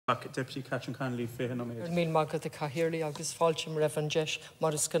Deputy Catherine Connolly, Féhan Mil Magad the Cahirli, Agus Falchim Revan Jesh,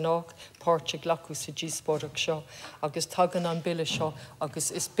 Morris Ganok, Porchig Lacus, Gis Bodak Shaw, Agus Tagan on Billa Shaw,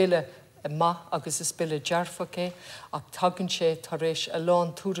 Agus is Billa Ma, Agus is Billa Jarfake, Ag Tagan She, Taresh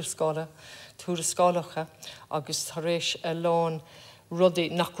Alon, Tudascalacha, Agus Taresh Alon, Ruddy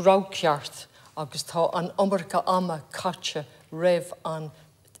Nakraukyart, Agus Ta an Umarka Ama Kacha, Rev on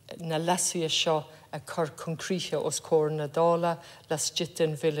Nalasia Shaw, a cur concrete os cór na dála las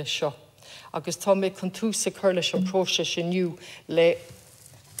jitin villa seo. Agus tá mé contúsa curlis an próise sinniu leis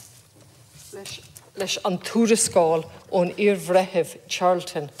an túrascáil ón Iarmhrethimh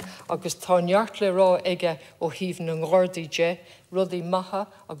Charlton. Agus tá neart le rá aige ó híomh na ngordaí de, rudaí maithe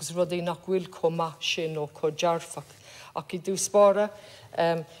agus rudaí nach bhfuil comá sin ó có dearfach. Ach I dús spára,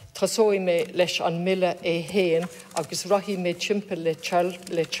 Tasói me leis an mille héin, agus rahi me chimpe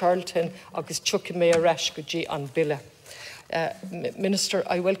le Charlton, agus chuki me a rashkuji an bille. Minister,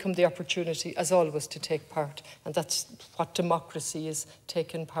 I welcome the opportunity, as always, to take part, and that's what democracy is,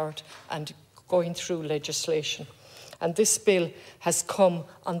 taking part and going through legislation. And this bill has come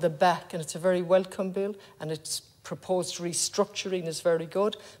on the back, and it's a very welcome bill, and its proposed restructuring is very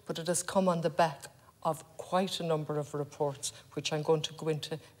good, but it has come on the back of quite a number of reports, which I'm going to go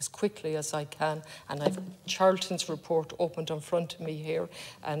into as quickly as I can. And I've Charlton's report opened in front of me here,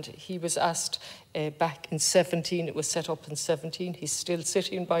 and he was asked back in 17, it was set up in 17, he's still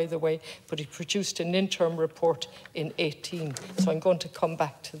sitting, by the way, but he produced an interim report in 18. So I'm going to come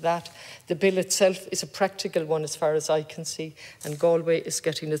back to that. The bill itself is a practical one as far as I can see, and Galway is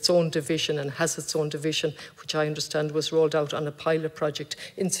getting its own division and has its own division, which I understand was rolled out on a pilot project.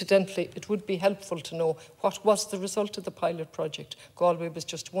 Incidentally, it would be helpful to know what was the result of the pilot project. Galway was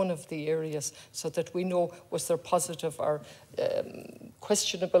just one of the areas, so that we know was there positive or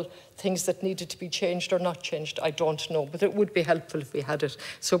questionable things that needed to be changed or not changed. I don't know, but it would be helpful if we had it.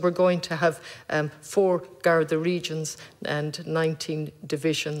 So we're going to have 4 Garda regions and 19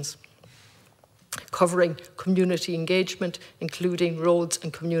 divisions, covering community engagement, including roads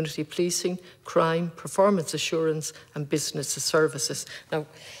and community policing, crime, performance assurance and business services. Now,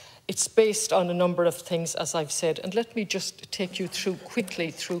 it's based on a number of things, as I've said, and let me just take you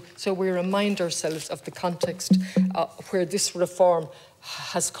quickly through so we remind ourselves of the context where this reform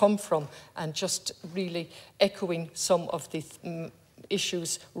has come from, and just really echoing some of the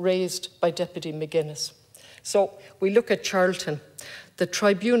issues raised by Deputy McGuinness. So we look at Charlton. The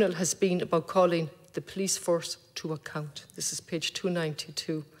tribunal has been about calling the police force to account. This is page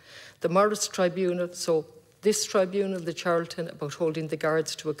 292. The Morris Tribunal, so this tribunal, the Charlton, about holding the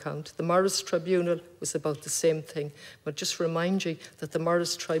guards to account. The Morris Tribunal was about the same thing. But just remind you that the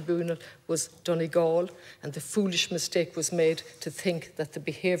Morris Tribunal was Donegal, and the foolish mistake was made to think that the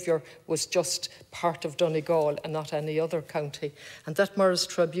behaviour was just part of Donegal and not any other county. And that Morris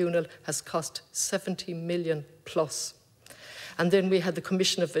Tribunal has cost 70 million plus. And then we had the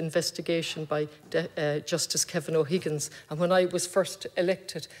Commission of Investigation by Justice Kevin O'Higgins. And when I was first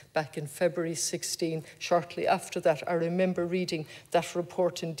elected back in February 16, shortly after that, I remember reading that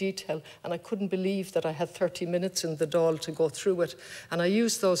report in detail, and I couldn't believe that I had 30 minutes in the Dáil to go through it. And I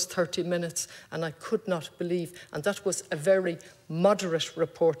used those 30 minutes, and I could not believe, and that was a very moderate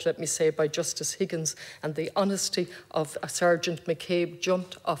report, let me say, by Justice Higgins, and the honesty of Sergeant McCabe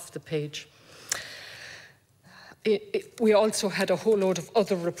jumped off the page. We also had a whole load of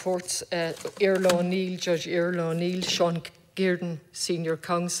other reports, Iarla O'Neill, Judge Iarla O'Neill, Sean Gearden, Senior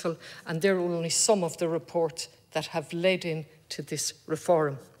Counsel, and they're only some of the reports that have led into this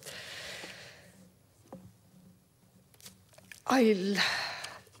reform. I'll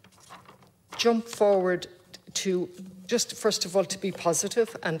jump forward to just first of all to be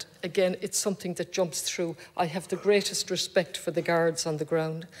positive, and again it's something that jumps through. I have the greatest respect for the guards on the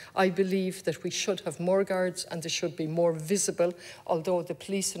ground. I believe that we should have more guards and they should be more visible, although the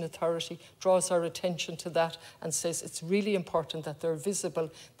Policing Authority draws our attention to that and says it's really important that they're visible,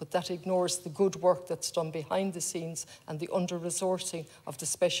 but that ignores the good work that's done behind the scenes and the under-resourcing of the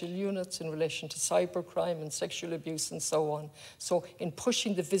special units in relation to cybercrime and sexual abuse and so on. So in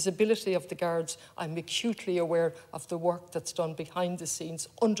pushing the visibility of the guards, I'm acutely aware of the work that's done behind the scenes,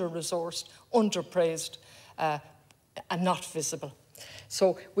 under-resourced, underpraised, and not visible.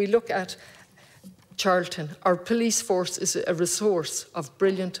 So we look at Charlton. Our police force is a resource of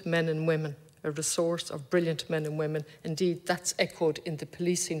brilliant men and women, a resource of brilliant men and women. Indeed, that's echoed in the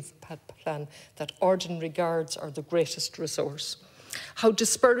policing plan, that ordinary guards are the greatest resource. How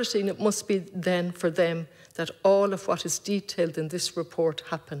dispiriting it must be then for them that all of what is detailed in this report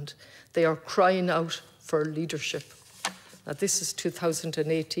happened. They are crying out for leadership. Now, this is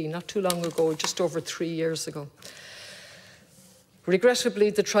 2018, not too long ago, just over 3 years ago.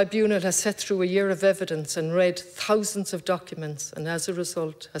 Regrettably, the tribunal has sat through a year of evidence and read thousands of documents, and as a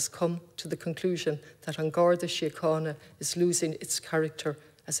result has come to the conclusion that Garda Síochána is losing its character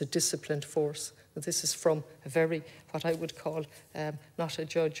as a disciplined force. This is from a very, what I would call, not a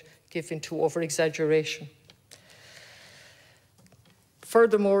judge given to over-exaggeration.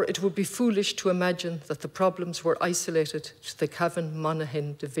 Furthermore, it would be foolish to imagine that the problems were isolated to the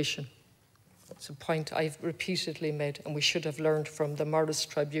Cavan-Monaghan division. It's a point I've repeatedly made, and we should have learned from the Morris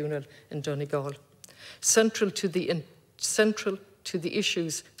Tribunal in Donegal. Central to the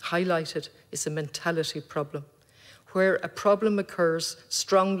issues highlighted is a mentality problem. Where a problem occurs,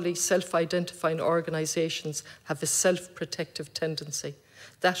 strongly self-identifying organisations have a self-protective tendency.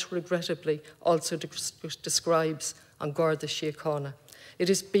 That, regrettably, also describes Garda Síochána. It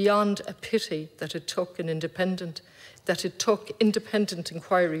is beyond a pity that it took independent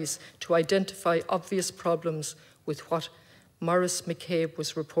inquiries to identify obvious problems with what Maurice McCabe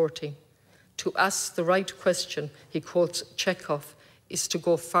was reporting. To ask the right question, he quotes Chekhov, is to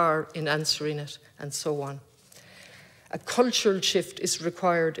go far in answering it, and so on. A cultural shift is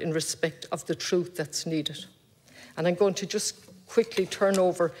required in respect of the truth that's needed. And I'm going to just quickly turn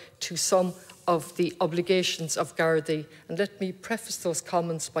over to some of the obligations of Gardaí. And let me preface those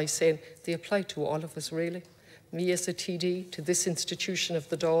comments by saying they apply to all of us, really. Me as a TD, to this institution of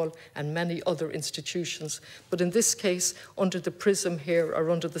the Dáil and many other institutions. But in this case, under the prism here, or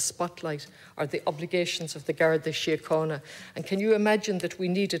under the spotlight, are the obligations of the Garda Síochána. And can you imagine that we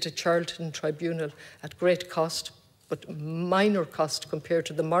needed a Charlton tribunal at great cost, but minor cost compared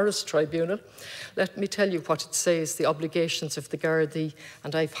to the Morris Tribunal? Let me tell you what it says, the obligations of the Gardaí,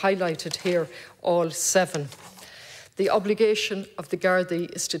 and I've highlighted here all 7. The obligation of the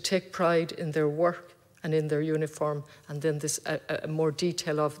Gardaí is to take pride in their work and in their uniform, and then this more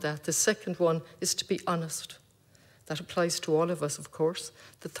detail of that. The second one is to be honest. That applies to all of us, of course.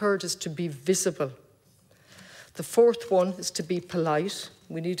 The third is to be visible. The fourth one is to be polite.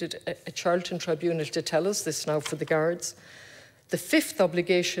 We needed a Charlton tribunal to tell us this now for the guards. The fifth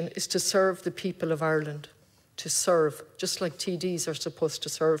obligation is to serve the people of Ireland. To serve, just like TDs are supposed to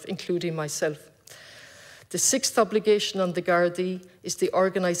serve, including myself. The sixth obligation on the Gardaí is the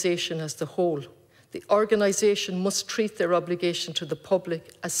organisation as the whole. The organisation must treat their obligation to the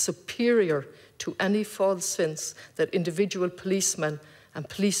public as superior to any false sense that individual policemen and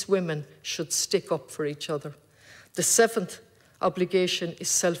policewomen should stick up for each other. The seventh obligation is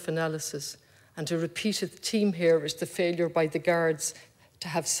self-analysis, and a repeated theme here is the failure by the guards to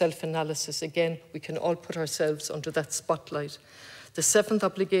have self-analysis. Again, we can all put ourselves under that spotlight. The seventh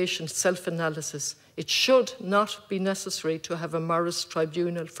obligation, self-analysis. It should not be necessary to have a Morris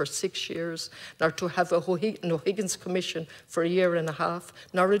Tribunal for 6 years, nor to have an O'Higgins Commission for 1.5 years,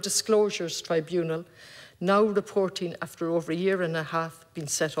 nor a Disclosures Tribunal, now reporting after over 1.5 years being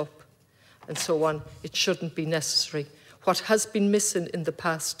set up, and so on. It shouldn't be necessary. What has been missing in the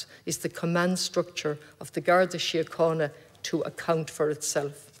past is the command structure of the Garda Síochána to account for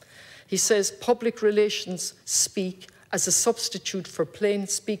itself. He says public relations speak as a substitute for plain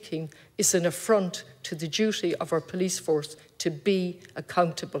speaking is an affront to the duty of our police force to be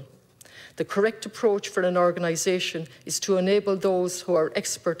accountable. The correct approach for an organisation is to enable those who are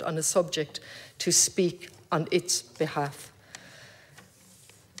expert on a subject to speak on its behalf.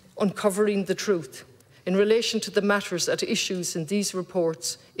 Uncovering the truth. In relation to the matters at issue in these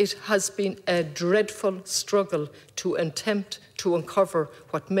reports, it has been a dreadful struggle to attempt to uncover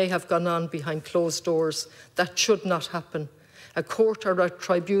what may have gone on behind closed doors. That should not happen. A court or a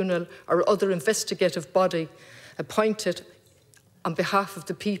tribunal or other investigative body appointed on behalf of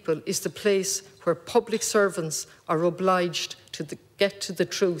the people is the place where public servants are obliged to get to the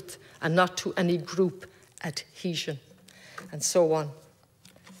truth and not to any group adhesion, and so on.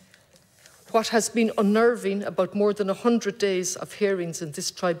 What has been unnerving about more than 100 days of hearings in this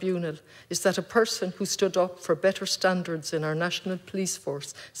tribunal is that a person who stood up for better standards in our National Police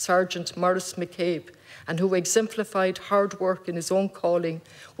Force, Sergeant Maurice McCabe, and who exemplified hard work in his own calling,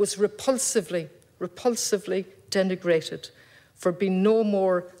 was repulsively denigrated for being no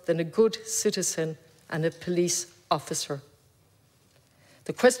more than a good citizen and a police officer.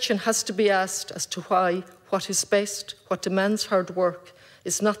 The question has to be asked as to why what is best, what demands hard work,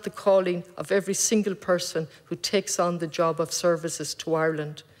 is not the calling of every single person who takes on the job of services to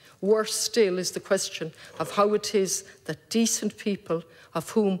Ireland. Worse still is the question of how it is that decent people, of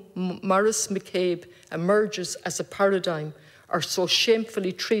whom Maurice McCabe emerges as a paradigm, are so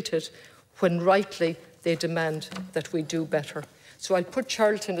shamefully treated when rightly they demand that we do better. So I'll put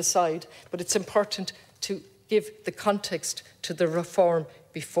Charlton aside, but it's important to give the context to the reform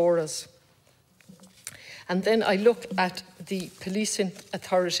before us. And then I look at the policing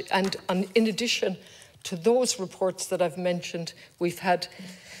authority, and in addition to those reports that I've mentioned, we've had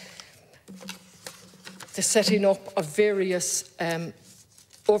the setting up of various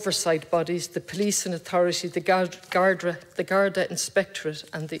oversight bodies, the Policing Authority, the Garda Inspectorate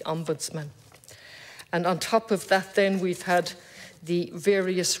and the Ombudsman. And on top of that then we've had the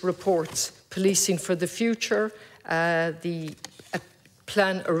various reports, Policing for the Future, the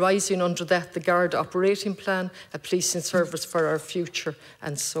plan arising under that, the Garda Operating Plan, a policing service for our future,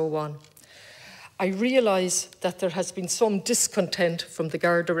 and so on. I realise that there has been some discontent from the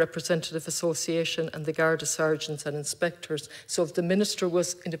Garda Representative Association and the Garda Sergeants and Inspectors. So if the Minister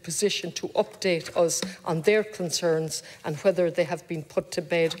was in a position to update us on their concerns and whether they have been put to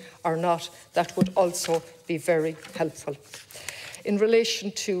bed or not, that would also be very helpful. In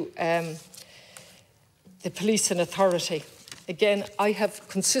relation to the Policing Authority, again, I have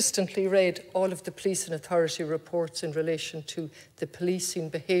consistently read all of the Policing Authority reports in relation to the policing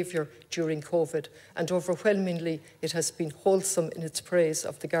behaviour during COVID, and overwhelmingly it has been wholesome in its praise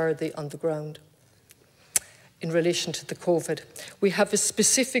of the Gardaí on the ground in relation to the COVID. We have a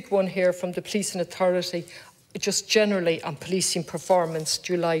specific one here from the Policing Authority just generally on policing performance,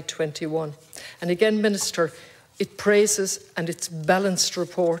 July 21. And again, Minister, it praises, and it's a balanced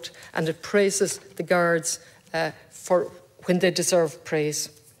report, and it praises the Guards for when they deserve praise.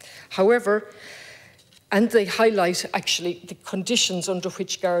 However, and they highlight actually the conditions under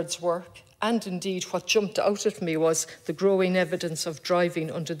which Guards work, and indeed what jumped out at me was the growing evidence of driving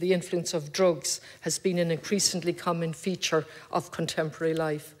under the influence of drugs has been an increasingly common feature of contemporary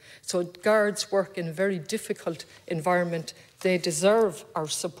life. So Guards work in a very difficult environment. They deserve our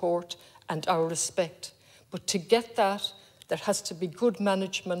support and our respect. But to get that, there has to be good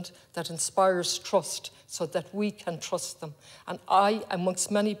management that inspires trust so that we can trust them. And I,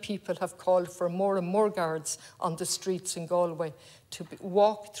 amongst many people, have called for more and more Guards on the streets in Galway to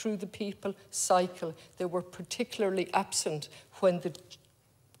walk through the people, cycle. They were particularly absent when the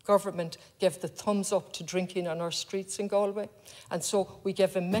government gave the thumbs up to drinking on our streets in Galway. And so we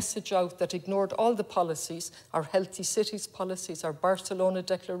gave a message out that ignored all the policies, our Healthy Cities policies, our Barcelona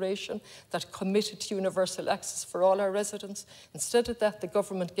Declaration, that committed to universal access for all our residents. Instead of that, the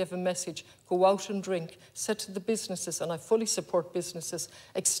government gave a message, go out and drink, said to the businesses, and I fully support businesses,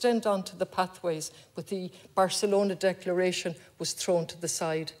 extend onto the pathways, but the Barcelona Declaration was thrown to the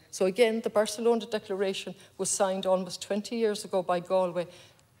side. So again, the Barcelona Declaration was signed almost 20 years ago by Galway,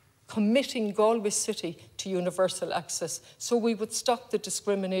 committing Galway City to universal access, so we would stop the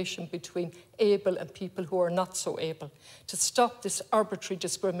discrimination between able and people who are not so able, to stop this arbitrary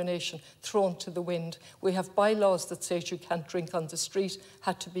discrimination thrown to the wind. We have bylaws that say you can't drink on the street,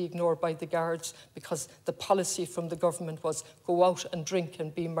 had to be ignored by the Guards because the policy from the government was go out and drink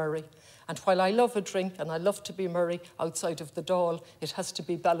and be merry. And while I love a drink and I love to be merry outside of the Dáil, it has to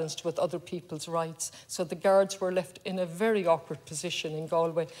be balanced with other people's rights. So the Guards were left in a very awkward position in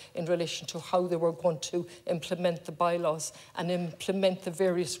Galway in relation to how they were going to implement the bylaws and implement the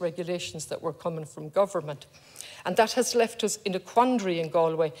various regulations that were coming from government. And that has left us in a quandary in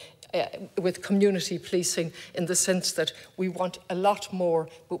Galway with community policing, in the sense that we want a lot more,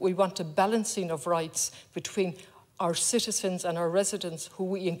 but we want a balancing of rights between our citizens and our residents who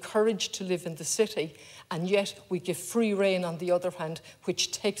we encourage to live in the city, and yet we give free rein on the other hand,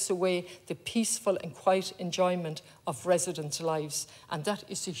 which takes away the peaceful and quiet enjoyment of residents' lives. And that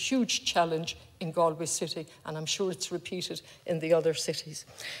is a huge challenge in Galway City, and I'm sure it's repeated in the other cities.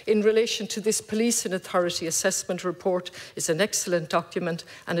 In relation to this Policing Authority Assessment Report, is an excellent document,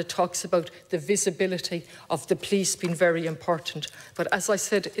 and it talks about the visibility of the police being very important. But as I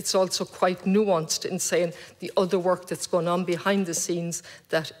said, it's also quite nuanced in saying the other work that's going on behind the scenes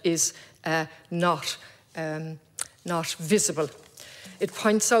that is not visible. It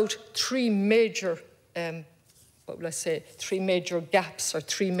points out three major gaps or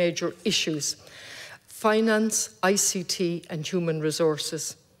three major issues: finance, ICT and human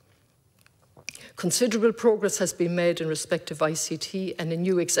resources. Considerable progress has been made in respect of ICT, and a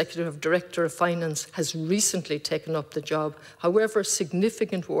new Executive Director of Finance has recently taken up the job. However,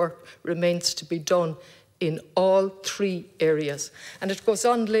 significant work remains to be done in all three areas. And it goes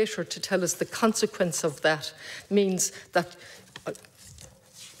on later to tell us the consequence of that means that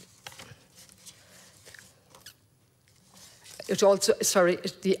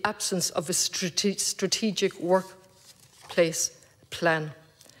the absence of a strategic workplace plan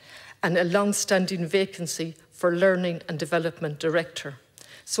and a long-standing vacancy for Learning and Development Director.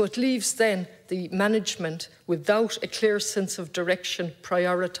 So it leaves then the management without a clear sense of direction,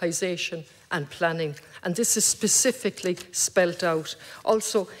 prioritisation and planning. And this is specifically spelled out.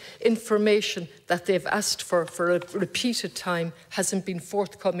 Also, information that they've asked for a repeated time hasn't been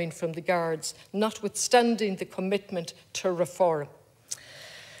forthcoming from the Guards, notwithstanding the commitment to reform.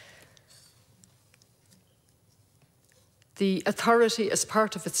 The authority, as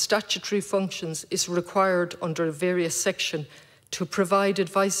part of its statutory functions, is required under various sections to provide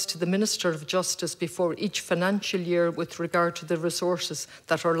advice to the Minister of Justice before each financial year with regard to the resources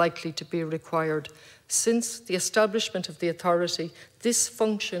that are likely to be required. Since the establishment of the authority, this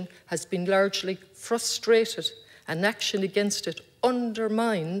function has been largely frustrated and action against it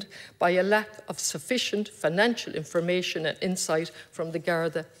undermined by a lack of sufficient financial information and insight from the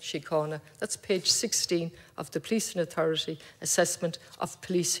Garda Síochána. That's page 16 of the Policing Authority Assessment of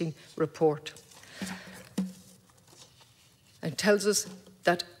Policing Report. It tells us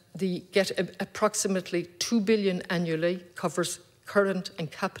that they get approximately 2 billion annually, covers current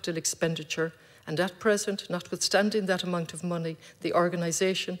and capital expenditure, and at present, notwithstanding that amount of money, the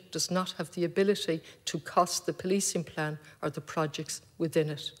organisation does not have the ability to cost the policing plan or the projects within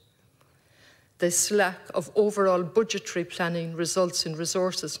it. This lack of overall budgetary planning results in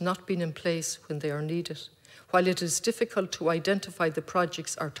resources not being in place when they are needed. While it is difficult to identify the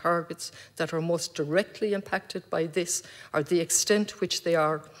projects or targets that are most directly impacted by this or the extent to which they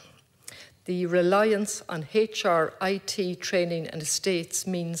are, the reliance on HR, IT training and estates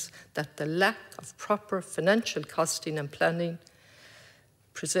means that the lack of proper financial costing and planning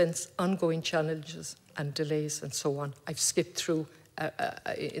presents ongoing challenges and delays and so on. I've skipped through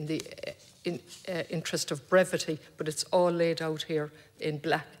in the interest of brevity, but it's all laid out here in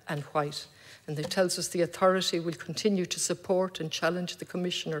black and white. And it tells us the authority will continue to support and challenge the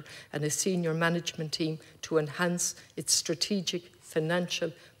Commissioner and a senior management team to enhance its strategic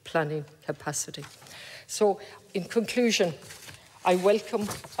financial planning capacity. So, in conclusion, I welcome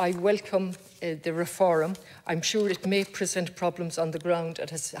the reform. I'm sure it may present problems on the ground. It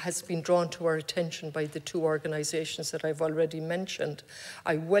has been drawn to our attention by the two organisations that I've already mentioned.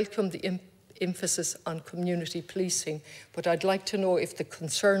 I welcome the emphasis on community policing, but I'd like to know if the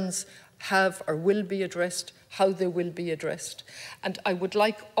concerns have or will be addressed, how they will be addressed. And I would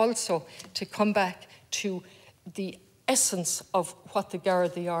like also to come back to the essence of what the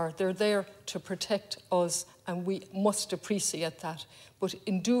Garda are. They're there to protect us, and we must appreciate that. But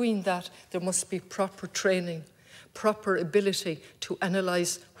in doing that, there must be proper training, proper ability to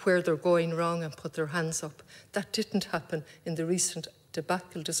analyse where they're going wrong and put their hands up. That didn't happen in the recent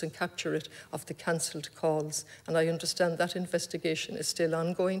debacle, doesn't capture it, of the cancelled calls. And I understand that investigation is still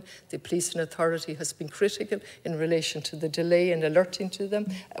ongoing. The Policing Authority has been critical in relation to the delay in alerting to them,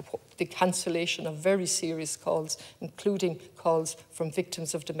 the cancellation of very serious calls, including calls from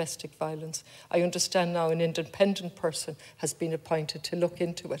victims of domestic violence. I understand now an independent person has been appointed to look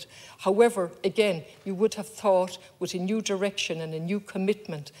into it. However, again, you would have thought with a new direction and a new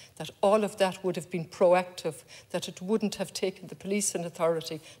commitment that all of that would have been proactive, that it wouldn't have taken the Policing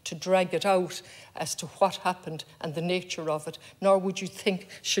Authority to drag it out as to what happened and the nature of it, nor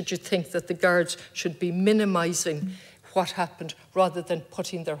should you think that the Guards should be minimising what happened rather than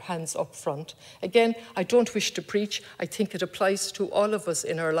putting their hands up front. Again, I don't wish to preach. I think it applies to all of us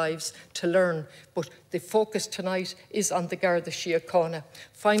in our lives to learn, but the focus tonight is on the Garda Síochána.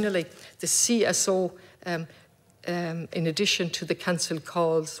 Finally, the CSO, in addition to the cancelled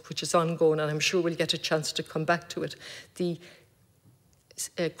calls, which is ongoing, and I'm sure we'll get a chance to come back to it, the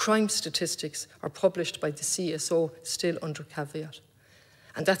crime statistics are published by the CSO still under caveat.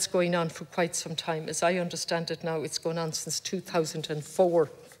 And that's going on for quite some time. As I understand it now, it's gone on since 2004.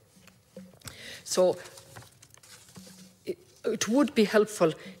 So it would be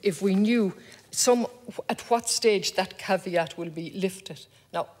helpful if we knew at what stage that caveat will be lifted.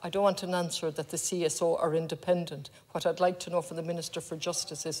 Now, I don't want an answer that the CSO are independent. What I'd like to know from the Minister for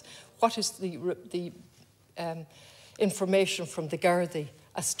Justice is what is the information from the Gardaí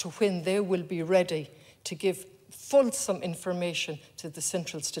as to when they will be ready to give fulsome information to the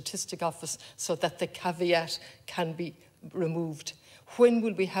Central Statistic Office so that the caveat can be removed. When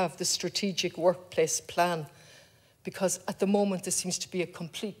will we have the strategic workplace plan? Because at the moment there seems to be a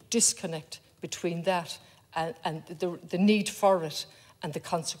complete disconnect between that and the need for it and the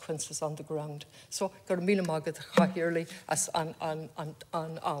consequences on the ground. So, gur míle mágad chaithirlí as an